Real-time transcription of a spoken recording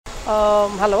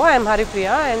Hello, I am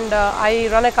Priya and I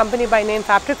run a company by name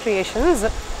Fabric Creations.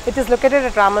 It is located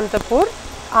at Ramantapur.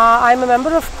 I am a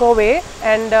member of COVE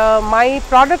and my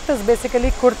product is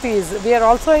basically kurtis. We are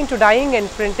also into dyeing and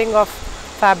printing of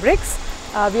fabrics.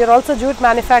 We are also jute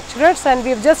manufacturers and we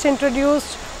have just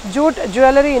introduced jute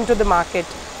jewellery into the market.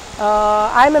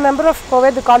 I am a member of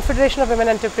COVE, the Confederation of Women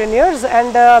Entrepreneurs,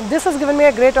 and this has given me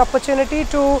a great opportunity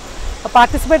to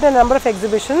participate in a number of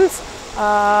exhibitions.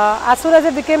 As soon as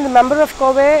I became the member of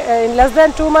COVE, in less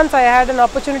than 2 months I had an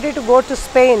opportunity to go to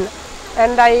Spain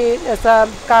and I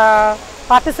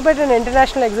participated in an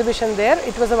international exhibition there.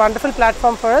 It was a wonderful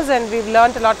platform for us and we've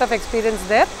learned a lot of experience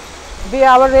there.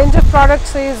 Our range of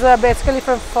products is basically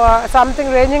from something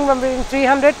ranging from between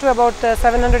 300 to about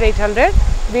 700, 800.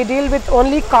 We deal with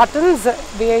only cottons.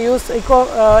 We use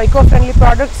eco-friendly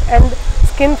products and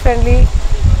skin-friendly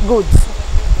goods.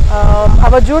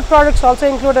 Our jute products also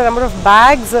include a number of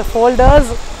bags, folders,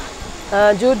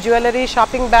 jute jewellery,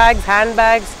 shopping bags,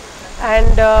 handbags,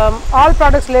 and all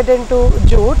products related to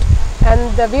jute.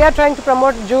 And we are trying to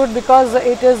promote jute because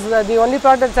it is the only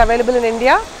product that's available in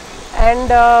India,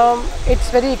 and it's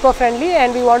very eco-friendly,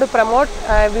 and we want to promote,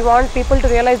 we want people to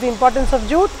realize the importance of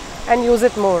jute and use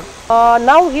it more.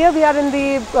 Now here we are in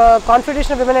the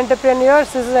Confederation of Women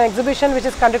Entrepreneurs. This is an exhibition which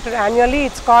is conducted annually.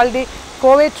 It's called the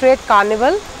COVE Trade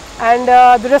Carnival, and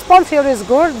the response here is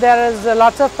good. There is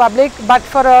lots of public, but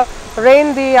for a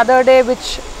rain the other day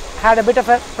which had a bit of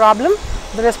a problem,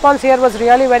 the response here was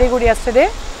really very good yesterday,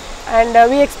 and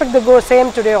we expect the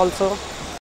same today also.